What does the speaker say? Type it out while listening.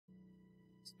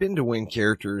Spin to win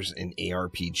characters in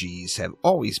ARPGs have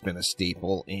always been a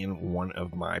staple and one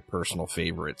of my personal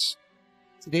favorites.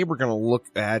 Today we're going to look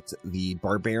at the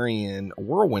Barbarian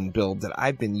Whirlwind build that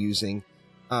I've been using.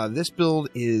 This build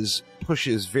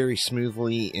pushes very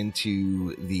smoothly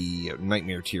into the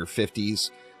Nightmare tier 50s,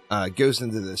 goes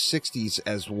into the 60s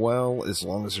as well, as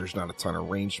long as there's not a ton of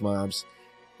ranged mobs,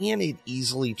 and it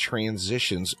easily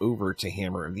transitions over to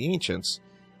Hammer of the Ancients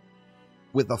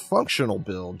with a functional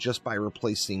build just by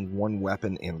replacing one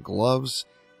weapon and gloves,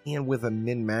 and with a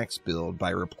min-max build by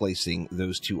replacing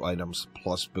those two items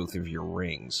plus both of your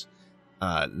rings.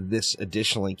 This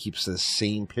additionally keeps the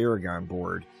same Paragon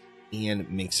board and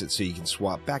makes it so you can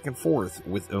swap back and forth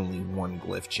with only one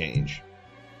glyph change.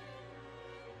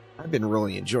 I've been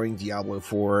really enjoying Diablo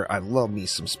IV. I love me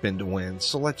some spin to win,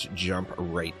 so let's jump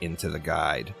right into the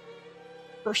guide.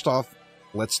 First off,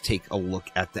 let's take a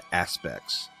look at the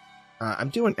aspects. I'm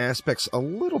doing aspects a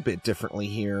little bit differently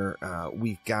here.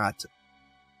 We've got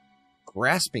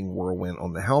Grasping Whirlwind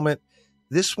on the helmet.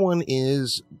 This one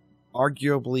is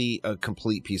arguably a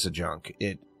complete piece of junk.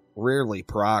 It rarely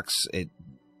procs. It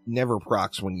never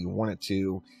procs when you want it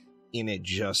to, and it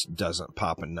just doesn't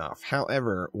pop enough.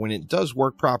 However, when it does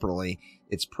work properly,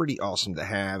 it's pretty awesome to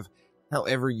have.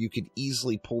 However, you could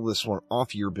easily pull this one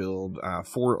off your build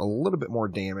for a little bit more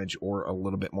damage or a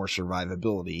little bit more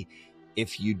survivability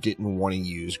if you didn't want to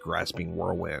use Grasping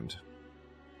Whirlwind.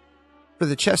 For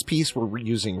the chest piece, we're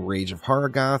using Rage of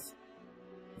Haragoth.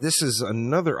 This is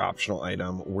another optional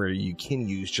item where you can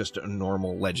use just a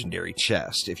normal legendary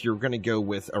chest. If you're going to go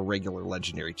with a regular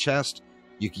legendary chest,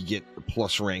 you could get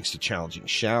plus ranks to Challenging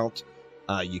Shout.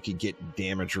 You could get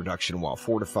damage reduction while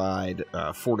fortified,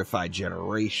 fortified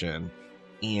generation,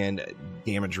 and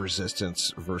damage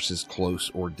resistance versus close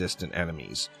or distant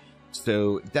enemies.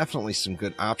 So definitely some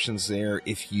good options there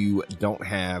if you don't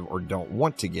have or don't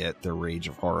want to get the Rage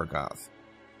of Haragoth.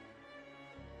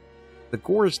 The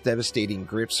Gore's Devastating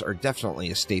Grips are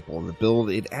definitely a staple of the build.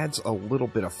 It adds a little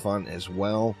bit of fun as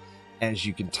well, as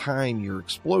you can time your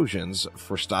explosions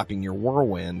for stopping your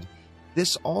whirlwind.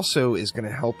 This also is going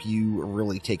to help you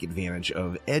really take advantage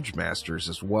of Edge Masters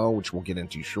as well, which we'll get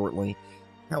into shortly.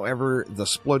 However, the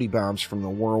Splody Bombs from the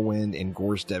Whirlwind and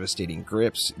Gore's Devastating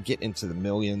Grips get into the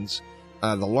millions.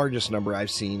 The largest number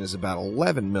I've seen is about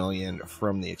 11 million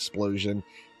from the explosion,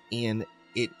 and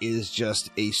it is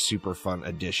just a super fun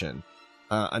addition.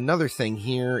 Another thing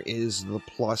here is the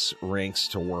plus ranks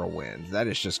to Whirlwind. That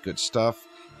is just good stuff.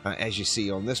 As you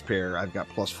see on this pair, I've got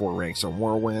plus 4 ranks on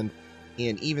Whirlwind,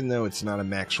 and even though it's not a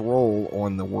max roll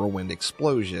on the Whirlwind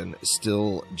explosion,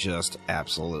 still just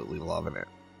absolutely loving it.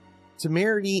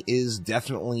 Temerity is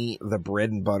definitely the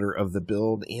bread and butter of the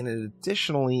build, and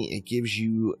additionally, it gives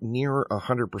you near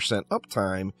 100%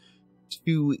 uptime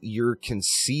to your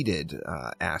conceited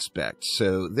aspect.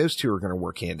 So those two are going to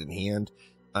work hand in hand.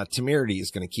 Temerity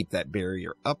is going to keep that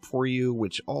barrier up for you,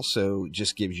 which also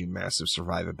just gives you massive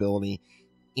survivability.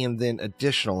 And then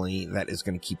additionally, that is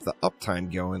going to keep the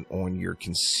uptime going on your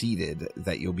conceited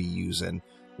that you'll be using.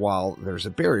 While there's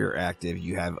a barrier active,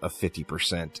 you have a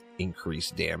 50%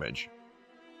 increased damage.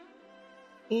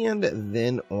 And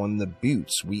then on the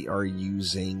boots, we are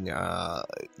using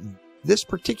this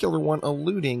particular one,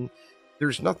 eluding.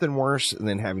 There's nothing worse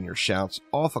than having your shouts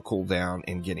off a cooldown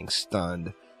and getting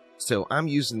stunned. So I'm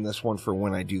using this one for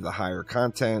when I do the higher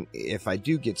content. If I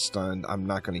do get stunned, I'm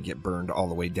not going to get burned all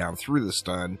the way down through the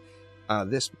stun.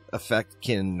 This effect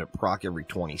can proc every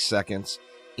 20 seconds.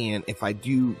 And if I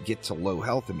do get to low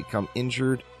health and become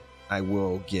injured, I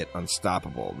will get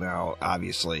unstoppable. Now,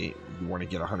 obviously, you want to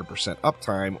get 100%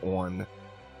 uptime on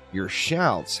your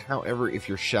shouts. However, if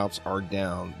your shouts are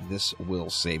down, this will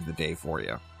save the day for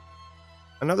you.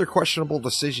 Another questionable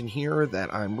decision here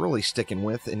that I'm really sticking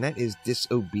with, and that is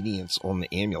Disobedience on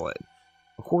the Amulet.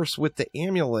 Of course, with the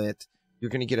Amulet,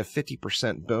 you're going to get a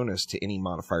 50% bonus to any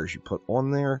modifiers you put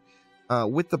on there.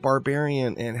 With the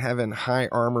Barbarian and having high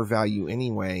armor value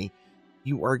anyway,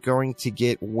 you are going to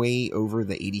get way over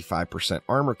the 85%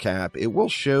 armor cap. It will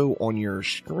show on your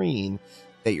screen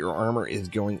that your armor is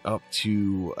going up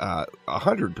to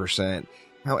 100%.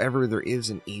 However, there is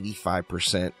an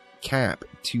 85% cap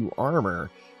to armor.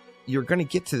 You're going to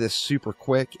get to this super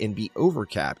quick and be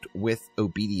overcapped with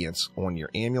Obedience on your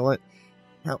amulet.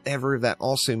 However, that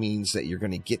also means that you're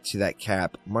going to get to that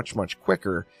cap much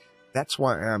quicker. That's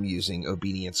why I'm using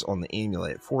Obedience on the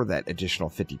amulet for that additional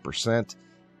 50%,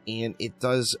 and it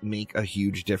does make a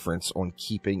huge difference on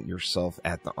keeping yourself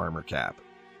at the armor cap.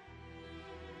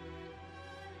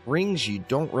 Rings, you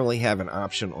don't really have an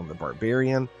option on the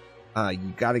Barbarian.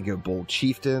 You got to go Bold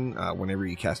Chieftain. Whenever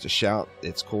you cast a shout,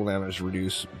 its cooldown is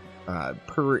reduced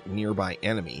per nearby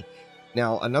enemy.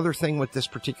 Now, another thing with this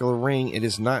particular ring, it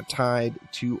is not tied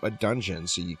to a dungeon,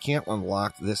 so you can't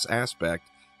unlock this aspect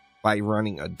by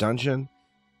running a dungeon.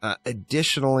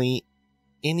 Additionally,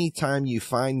 anytime you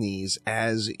find these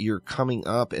as you're coming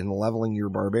up and leveling your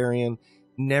barbarian,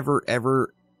 never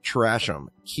ever trash them.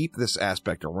 Keep this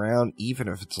aspect around, even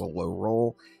if it's a low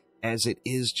roll, as it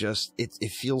is just,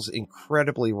 it feels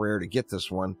incredibly rare to get this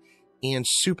one and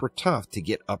super tough to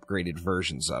get upgraded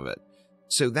versions of it.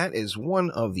 So that is one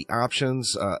of the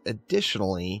options.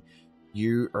 Additionally,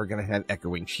 you are going to have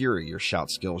Echoing Fury. Your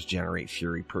shout skills generate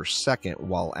fury per second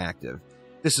while active.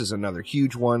 This is another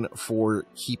huge one for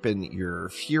keeping your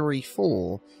fury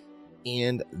full,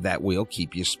 and that will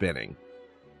keep you spinning.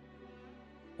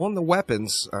 On the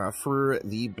weapons, for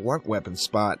the blunt weapon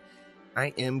spot,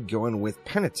 I am going with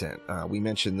Penitent. We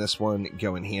mentioned this one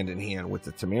going hand in hand with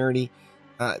the Temerity.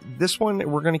 This one,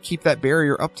 we're going to keep that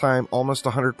barrier uptime almost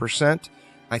 100%.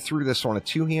 I threw this on a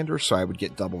two-hander, so I would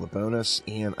get double the bonus,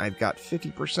 and I've got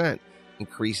 50%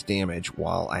 increased damage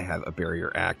while I have a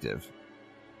barrier active.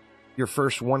 Your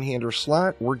first one-hander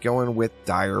slot, we're going with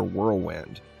Dire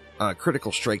Whirlwind.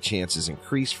 Critical strike chance is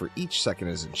increased for each second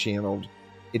as it's channeled.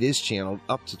 It is channeled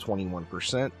up to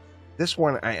 21%. This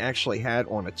one I actually had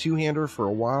on a two-hander for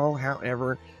a while.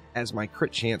 However, as my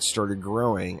crit chance started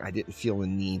growing, I didn't feel the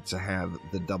need to have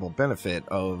the double benefit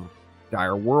of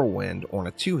Dire Whirlwind on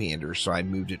a two-hander, so I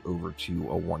moved it over to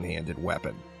a one-handed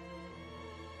weapon.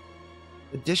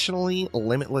 Additionally,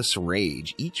 Limitless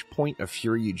Rage. Each point of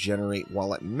fury you generate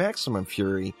while at maximum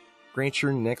fury grants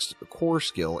your next core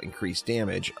skill increased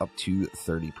damage up to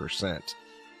 30%.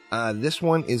 This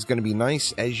one is going to be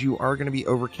nice, as you are going to be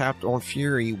overcapped on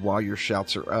fury while your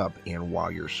shouts are up and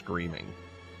while you're screaming.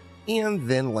 And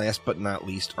then last but not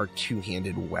least, our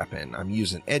two-handed weapon. I'm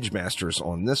using Edge Masters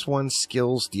on this one.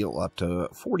 Skills deal up to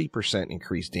 40%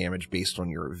 increased damage based on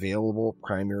your available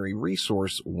primary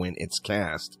resource when it's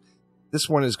cast. This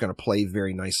one is going to play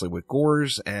very nicely with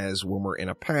Gores, as when we're in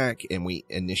a pack and we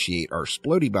initiate our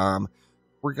Splody Bomb,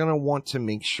 we're going to want to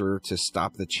make sure to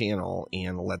stop the channel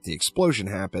and let the explosion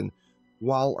happen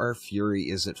while our fury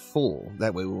is at full.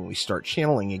 That way, when we start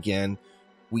channeling again,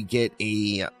 we get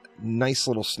a nice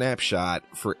little snapshot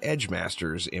for Edge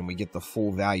Masters, and we get the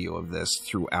full value of this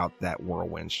throughout that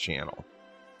Whirlwind's channel.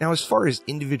 Now, as far as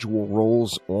individual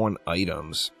rolls on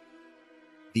items,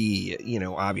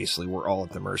 obviously we're all at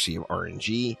the mercy of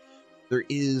RNG. There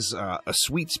is a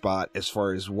sweet spot as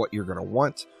far as what you're going to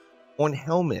want. On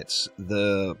helmets,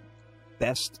 the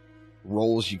best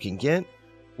rolls you can get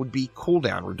would be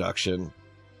cooldown reduction,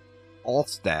 alt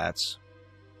stats,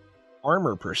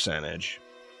 armor percentage,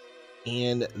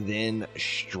 and then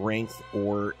strength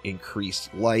or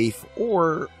increased life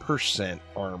or percent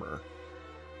armor.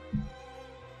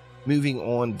 Moving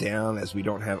on down, as we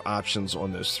don't have options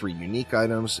on those three unique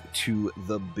items, to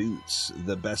the boots.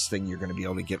 The best thing you're going to be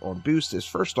able to get on boost is,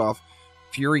 first off,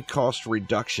 fury cost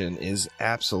reduction is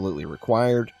absolutely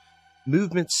required.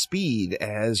 Movement speed,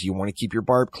 as you want to keep your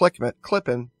barb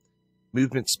clipping.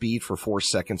 Movement speed for 4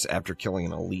 seconds after killing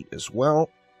an elite as well.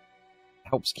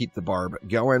 Helps keep the barb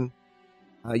going.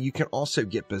 You can also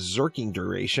get berserking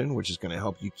duration, which is going to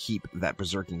help you keep that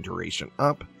berserking duration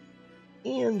up.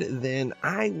 And then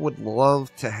I would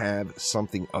love to have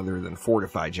something other than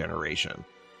Fortify Generation.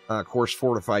 Of course,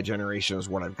 Fortify Generation is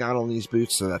what I've got on these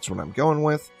boots, so that's what I'm going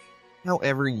with.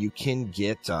 However, you can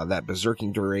get that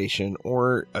berserking duration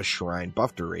or a shrine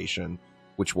buff duration,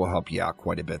 which will help you out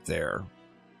quite a bit there.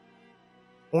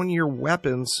 On your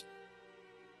weapons,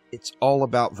 it's all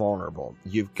about vulnerable.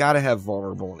 You've got to have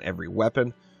vulnerable in every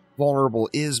weapon. Vulnerable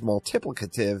is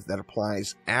multiplicative, that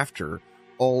applies after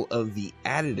all of the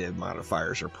additive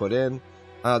modifiers are put in.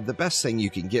 The best thing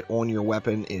you can get on your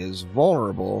weapon is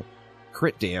vulnerable,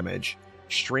 crit damage,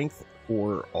 strength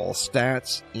for all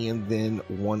stats, and then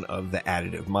one of the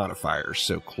additive modifiers,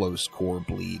 so close, core,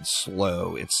 bleed,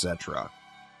 slow, etc.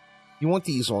 You want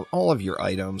these on all of your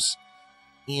items,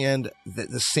 and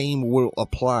the same will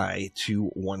apply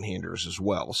to one-handers as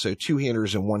well. So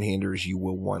two-handers and one-handers, you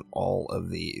will want all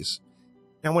of these.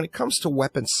 Now, when it comes to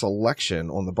weapon selection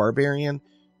on the Barbarian,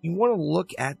 you want to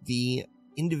look at the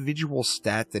individual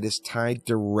stat that is tied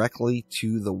directly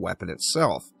to the weapon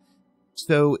itself.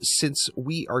 So since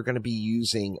we are going to be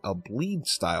using a bleed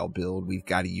style build, we've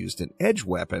got to use an edge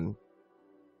weapon.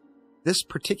 This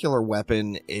particular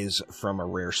weapon is from a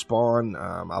rare spawn.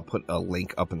 I'll put a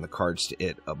link up in the cards to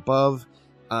it above.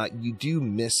 You do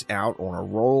miss out on a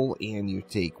roll, and you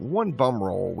take one bum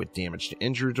roll with damage to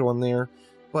injured on there,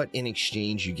 but in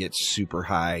exchange you get super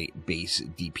high base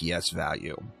DPS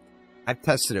value. I've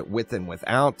tested it with and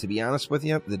without. To be honest with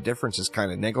you, the difference is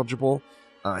kind of negligible.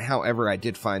 However, I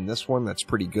did find this one that's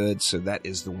pretty good, so that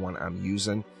is the one I'm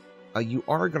using. You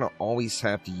are going to always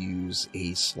have to use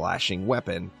a slashing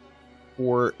weapon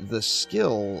for the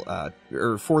skill,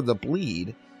 or for the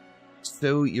bleed.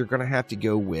 So you're going to have to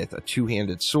go with a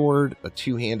two-handed sword, a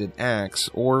two-handed axe,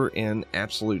 or in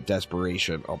absolute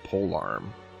desperation, a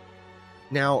polearm.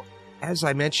 Now, as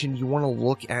I mentioned, you want to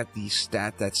look at the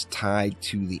stat that's tied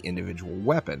to the individual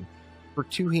weapon. For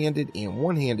two-handed and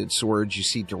one-handed swords, you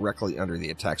see directly under the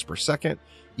attacks per second,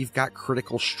 you've got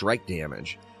critical strike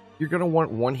damage. You're going to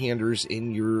want one-handers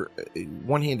in your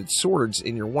one-handed swords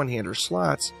in your one-hander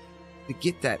slots to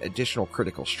get that additional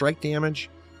critical strike damage.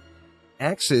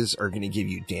 Axes are going to give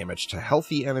you damage to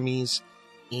healthy enemies,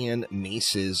 and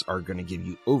maces are going to give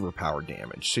you overpower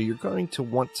damage. So you're going to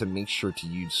want to make sure to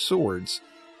use swords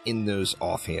in those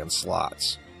offhand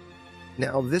slots.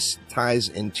 Now, this ties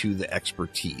into the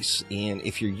expertise, and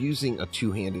if you're using a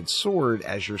two-handed sword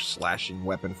as your slashing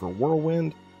weapon for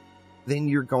Whirlwind, then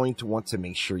you're going to want to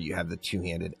make sure you have the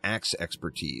two-handed axe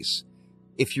expertise.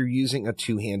 If you're using a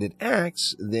two-handed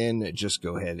axe, then just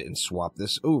go ahead and swap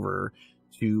this over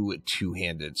to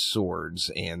two-handed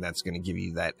swords, and that's going to give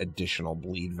you that additional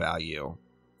bleed value.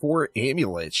 For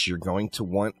amulets, you're going to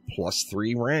want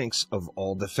 +3 ranks of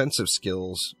all defensive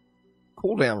skills.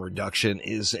 Cooldown reduction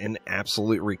is an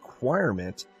absolute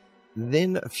requirement,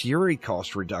 then fury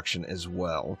cost reduction as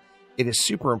well. It is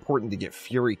super important to get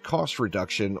fury cost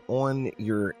reduction on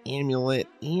your amulet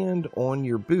and on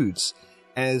your boots,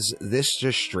 as this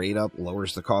just straight up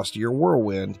lowers the cost of your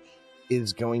whirlwind,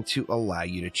 is going to allow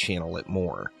you to channel it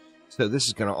more. So this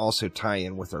is going to also tie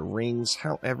in with our rings.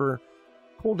 However,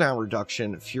 cooldown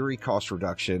reduction, fury cost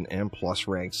reduction, and plus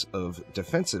ranks of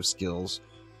defensive skills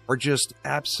are just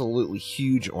absolutely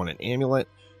huge on an amulet.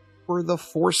 For the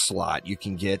force slot, you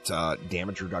can get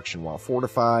damage reduction while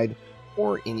fortified,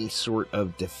 or any sort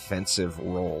of defensive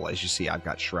roll. As you see, I've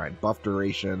got Shrine buff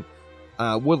duration.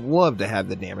 Would love to have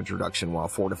the damage reduction while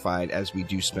fortified, as we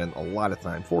do spend a lot of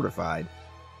time fortified.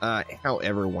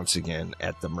 However, once again,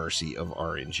 at the mercy of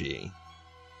RNG.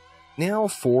 Now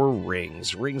for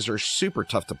rings. Rings are super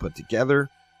tough to put together.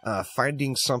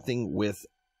 Finding something with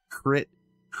crit,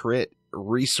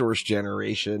 resource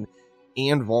generation,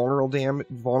 and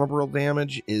vulnerable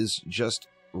damage is just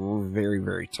very,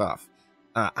 very tough.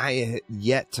 I have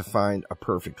yet to find a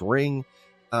perfect ring.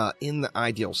 In the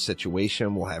ideal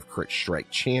situation, we'll have crit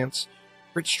strike chance,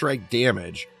 crit strike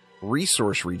damage,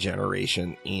 resource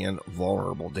regeneration, and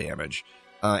vulnerable damage.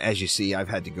 As you see, I've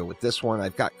had to go with this one.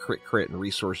 I've got crit, and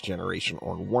resource generation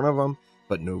on one of them,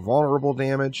 but no vulnerable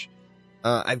damage.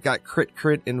 I've got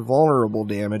crit, and vulnerable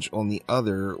damage on the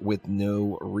other with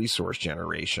no resource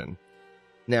generation.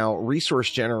 Now,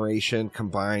 resource generation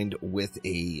combined with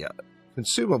a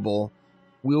consumable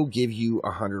will give you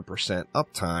 100%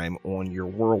 uptime on your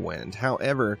whirlwind.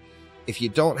 However, if you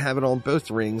don't have it on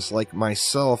both rings like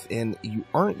myself and you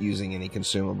aren't using any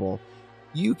consumable,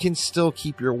 you can still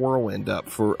keep your whirlwind up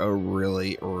for a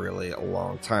really, really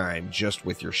long time just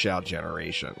with your shout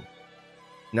generation.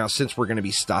 Now, since we're going to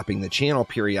be stopping the channel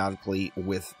periodically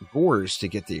with gores to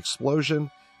get the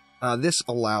explosion, this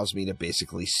allows me to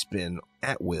basically spin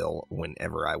at will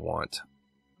whenever I want.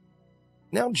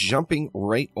 Now, jumping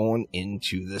right on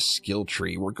into the skill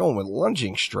tree, we're going with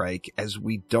Lunging Strike, as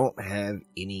we don't have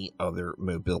any other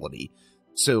mobility.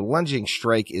 So Lunging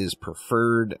Strike is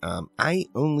preferred. I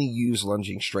only use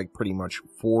Lunging Strike pretty much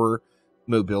for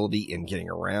mobility and getting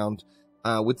around.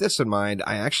 With this in mind,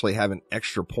 I actually have an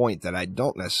extra point that I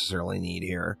don't necessarily need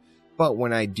here, but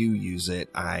when I do use it,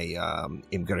 I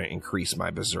am going to increase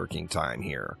my berserking time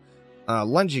here.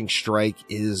 Lunging Strike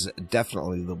is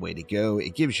definitely the way to go.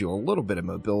 It gives you a little bit of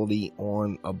mobility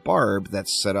on a barb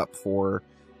that's set up for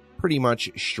pretty much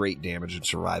straight damage and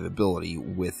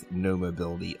survivability with no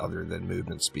mobility other than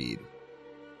movement speed.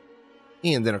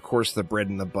 And then, of course, the bread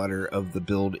and the butter of the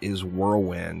build is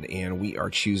Whirlwind, and we are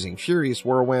choosing Furious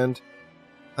Whirlwind.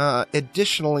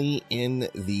 Additionally, in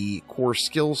the core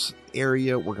skills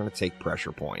area, we're going to take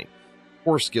Pressure Point.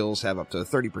 Core skills have up to a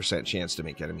 30% chance to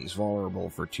make enemies vulnerable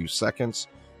for 2 seconds.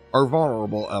 Our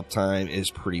vulnerable uptime is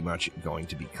pretty much going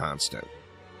to be constant.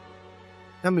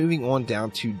 Now, moving on down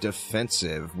to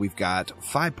defensive, we've got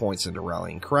 5 points into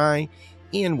Rallying Cry,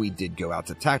 and we did go out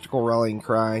to Tactical Rallying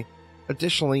Cry.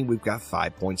 Additionally, we've got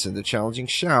 5 points into Challenging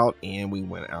Shout, and we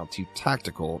went out to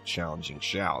Tactical Challenging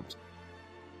Shout.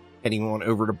 Heading on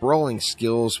over to Brawling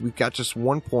Skills, we've got just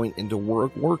 1 point into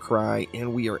War Cry,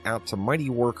 and we are out to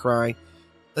Mighty War Cry.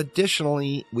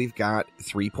 Additionally, we've got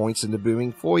 3 points into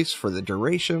Booming Voice for the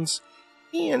durations,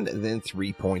 and then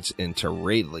 3 points into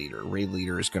Raid Leader. Raid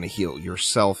Leader is going to heal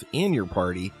yourself and your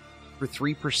party for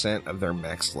 3% of their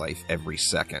max life every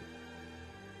second.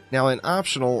 Now, an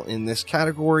optional in this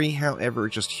category, however,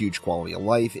 just huge quality of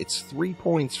life. It's 3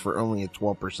 points for only a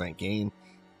 12% gain.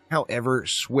 However,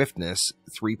 swiftness,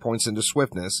 3 points into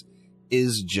swiftness,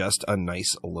 is just a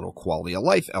nice little quality of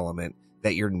life element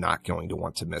that you're not going to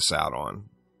want to miss out on.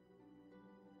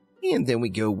 And then we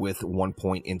go with 1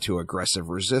 point into aggressive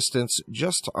resistance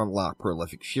just to unlock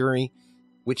Prolific Fury,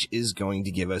 which is going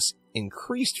to give us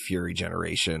increased fury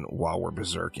generation while we're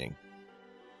berserking.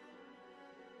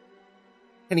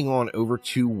 Heading on over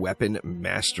to Weapon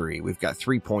Mastery, we've got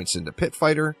 3 points into Pit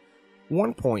Fighter,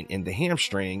 1 point into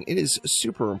Hamstring. It is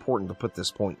super important to put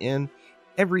this point in.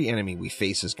 Every enemy we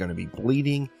face is going to be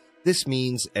bleeding. This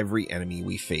means every enemy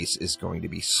we face is going to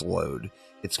be slowed.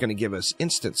 It's going to give us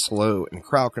instant slow and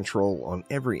crowd control on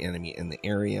every enemy in the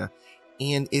area,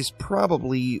 and is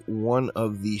probably one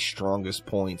of the strongest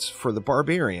points for the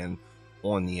Barbarian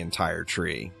on the entire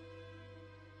tree.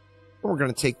 We're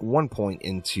going to take 1 point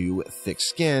into Thick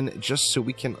Skin just so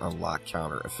we can unlock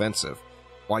Counter Offensive.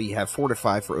 While you have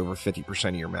Fortify for over 50%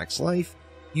 of your max life,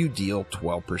 you deal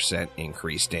 12%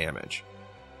 increased damage.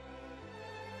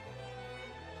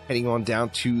 Heading on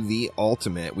down to the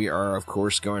ultimate, we are of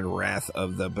course going Wrath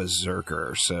of the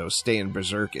Berserker, so staying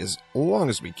Berserk as long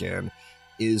as we can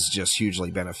is just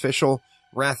hugely beneficial.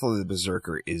 Wrath of the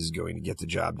Berserker is going to get the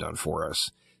job done for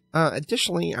us.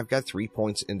 Additionally, I've got 3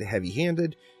 points into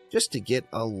Heavy-Handed just to get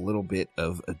a little bit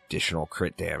of additional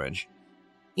crit damage.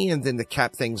 And then to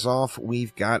cap things off,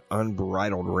 we've got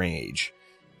Unbridled Rage.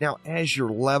 Now, as you're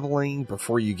leveling,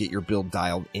 before you get your build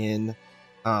dialed in,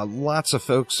 lots of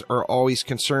folks are always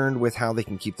concerned with how they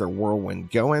can keep their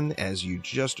Whirlwind going, as you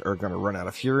just are going to run out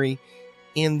of Fury.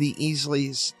 And the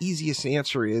easiest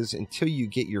answer is, until you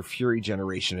get your Fury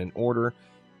generation in order,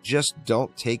 just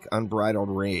don't take Unbridled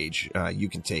Rage. You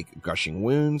can take Gushing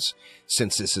Wounds,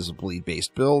 since this is a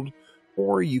bleed-based build,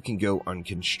 or you can go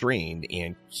Unconstrained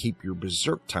and keep your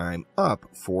Berserk time up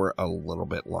for a little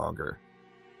bit longer.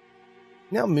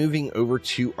 Now moving over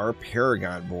to our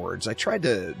Paragon boards. I tried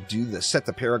to set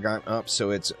the Paragon up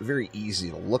so it's very easy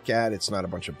to look at. It's not a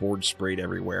bunch of boards sprayed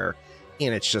everywhere,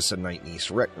 and it's just a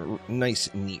nice,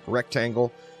 neat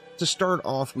rectangle. To start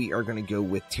off, we are going to go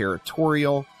with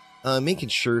Territorial, making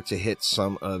sure to hit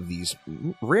some of these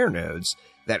rare nodes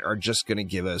that are just going to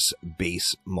give us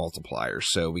base multipliers.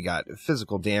 So we got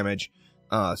physical damage,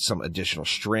 some additional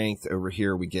strength. Over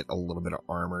here, we get a little bit of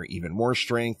armor, even more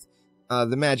strength.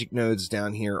 The magic nodes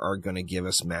down here are going to give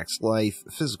us max life,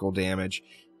 physical damage,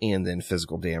 and then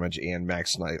physical damage and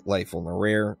max life on the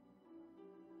rare.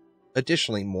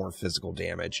 Additionally, more physical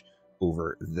damage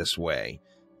over this way.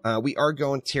 We are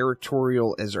going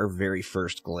Territorial as our very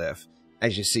first glyph.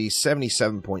 As you see,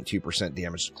 77.2%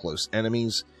 damage to close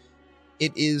enemies.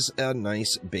 It is a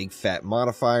nice big fat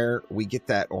modifier. We get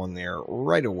that on there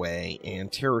right away,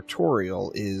 and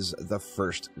Territorial is the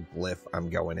first glyph I'm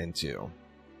going into.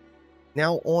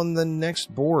 Now on the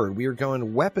next board, we are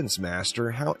going Weapons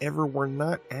Master. However, we're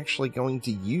not actually going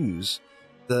to use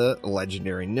the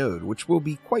Legendary node, which will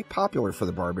be quite popular for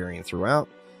the Barbarian throughout.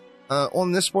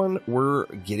 On this one, we're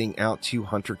getting out to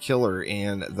Hunter Killer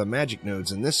and the magic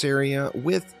nodes in this area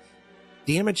with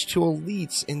damage to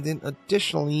elites, and then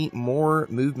additionally more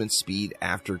movement speed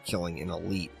after killing an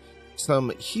elite. Some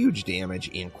huge damage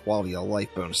and quality of life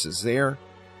bonuses there.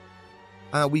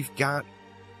 We've got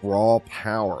Raw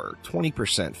Power,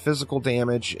 20% physical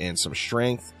damage and some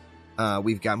strength.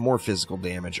 We've got more physical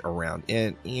damage around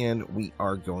it, and we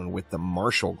are going with the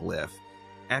Martial Glyph.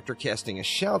 After casting a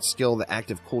shout skill, the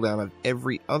active cooldown of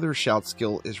every other shout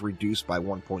skill is reduced by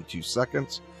 1.2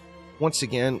 seconds. Once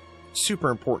again, super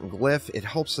important glyph. It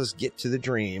helps us get to the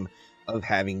dream of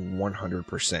having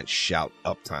 100% shout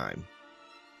uptime.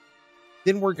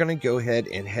 Then we're going to go ahead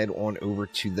and head on over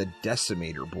to the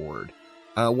Decimator board.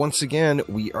 Once again,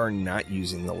 we are not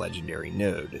using the Legendary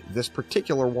node. This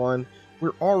particular one,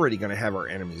 we're already going to have our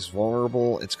enemies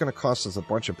vulnerable. It's going to cost us a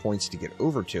bunch of points to get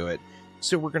over to it,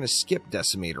 so we're going to skip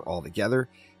Decimator altogether.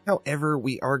 However,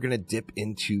 we are going to dip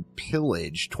into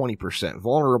Pillage, 20%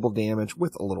 vulnerable damage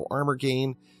with a little armor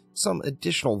gain, some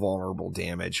additional vulnerable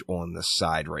damage on the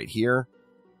side right here,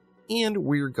 and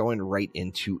we're going right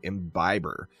into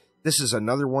Imbiber. This is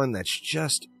another one that's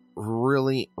just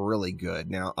really, really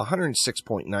good. Now,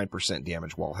 106.9%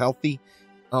 damage while healthy.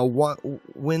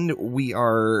 When we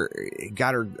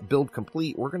got our build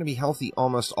complete, we're going to be healthy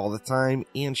almost all the time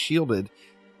and shielded.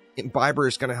 Imbiber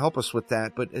is going to help us with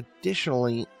that, but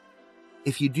additionally,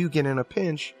 if you do get in a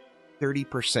pinch,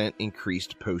 30%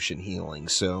 increased potion healing.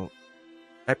 So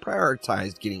I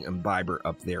prioritized getting Imbiber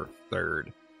up there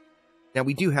third. Now,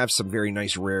 we do have some very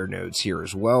nice rare nodes here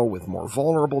as well with more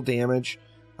vulnerable damage.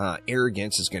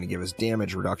 Arrogance is going to give us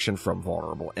damage reduction from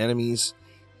vulnerable enemies.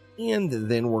 And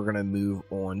then we're going to move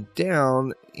on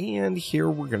down, and here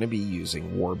we're going to be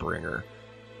using Warbringer.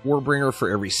 Warbringer, for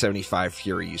every 75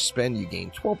 Fury you spend, you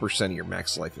gain 12% of your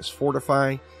max life as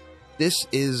Fortify. This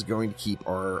is going to keep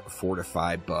our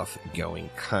Fortify buff going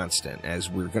constant, as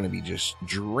we're going to be just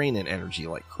draining energy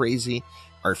like crazy.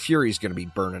 Our Fury is going to be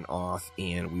burning off,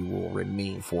 and we will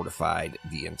remain fortified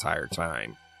the entire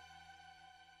time.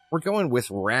 We're going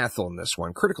with Wrath on this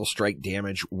one. Critical strike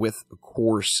damage with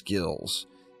core skills.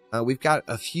 We've got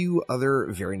a few other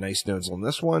very nice nodes on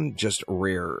this one. Just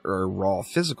rare or raw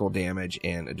physical damage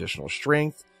and additional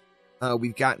strength.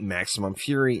 We've got Maximum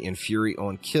Fury and Fury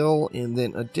on Kill. And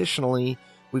then additionally,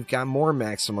 we've got more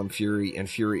Maximum Fury and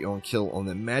Fury on Kill on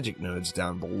the magic nodes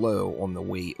down below on the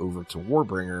way over to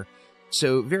Warbringer.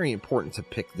 So very important to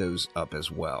pick those up as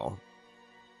well.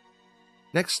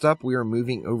 Next up, we are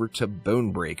moving over to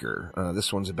Bonebreaker.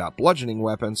 This one's about bludgeoning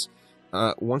weapons.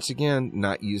 Once again,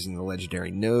 not using the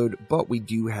legendary node, but we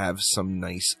do have some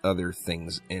nice other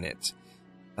things in it.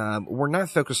 We're not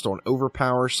focused on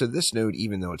overpower, so this node,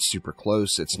 even though it's super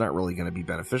close, it's not really going to be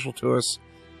beneficial to us.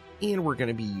 And we're going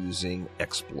to be using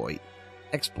Exploit.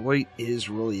 Exploit is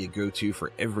really a go-to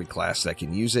for every class that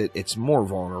can use it. It's more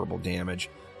vulnerable damage.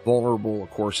 Vulnerable, of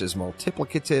course, is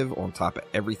multiplicative on top of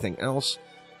everything else.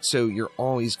 So you're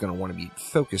always going to want to be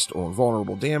focused on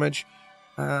vulnerable damage.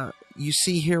 You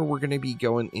see here, we're going to be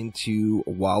going into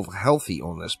while healthy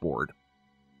on this board.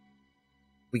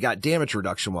 We got damage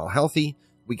reduction while healthy.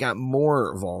 We got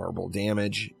more vulnerable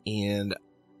damage. And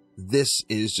this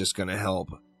is just going to help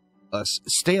us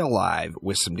stay alive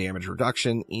with some damage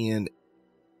reduction and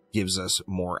gives us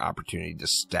more opportunity to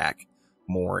stack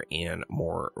more and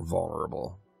more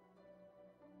vulnerable.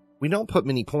 We don't put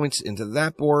many points into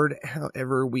that board,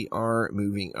 however, we are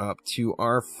moving up to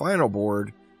our final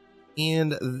board,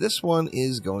 and this one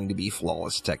is going to be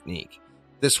Flawless Technique.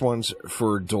 This one's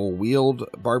for dual wield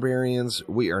barbarians.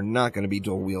 We are not going to be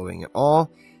dual wielding at all.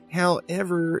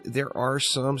 However, there are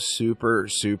some super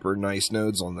nice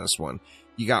nodes on this one.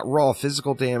 You got raw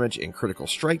physical damage and critical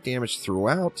strike damage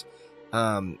throughout.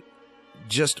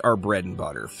 Just our bread and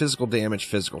butter. Physical damage,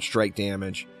 physical strike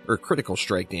damage, or critical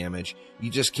strike damage.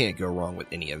 You just can't go wrong with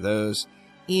any of those.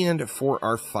 And for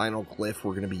our final glyph,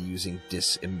 we're going to be using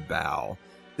Disembowel.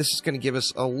 This is going to give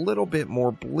us a little bit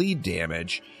more bleed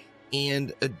damage,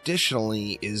 and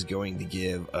additionally is going to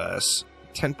give us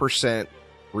 10%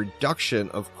 reduction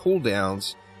of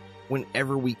cooldowns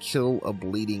whenever we kill a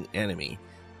bleeding enemy.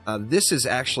 This is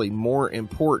actually more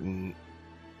important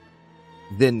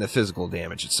than the physical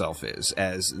damage itself is,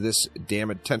 as this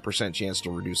damage 10% chance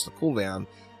to reduce the cooldown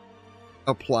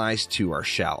applies to our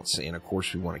shouts, and of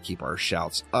course we want to keep our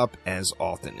shouts up as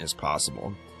often as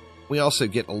possible. We also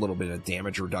get a little bit of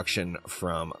damage reduction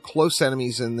from close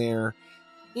enemies in there,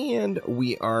 and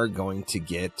we are going to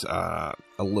get a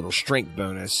little strength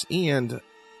bonus and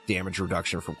damage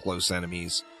reduction from close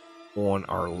enemies on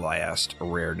our last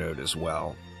rare node as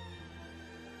well.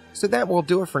 So that will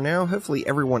do it for now. Hopefully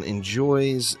everyone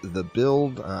enjoys the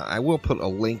build. I will put a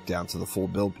link down to the full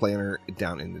build planner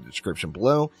down in the description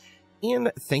below.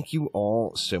 And thank you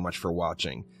all so much for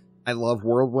watching. I love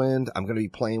Whirlwind. I'm going to be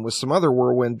playing with some other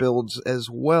Whirlwind builds as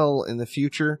well in the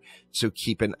future, so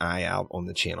keep an eye out on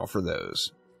the channel for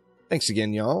those. Thanks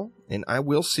again, y'all, and I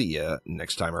will see you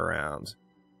next time around.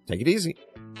 Take it easy.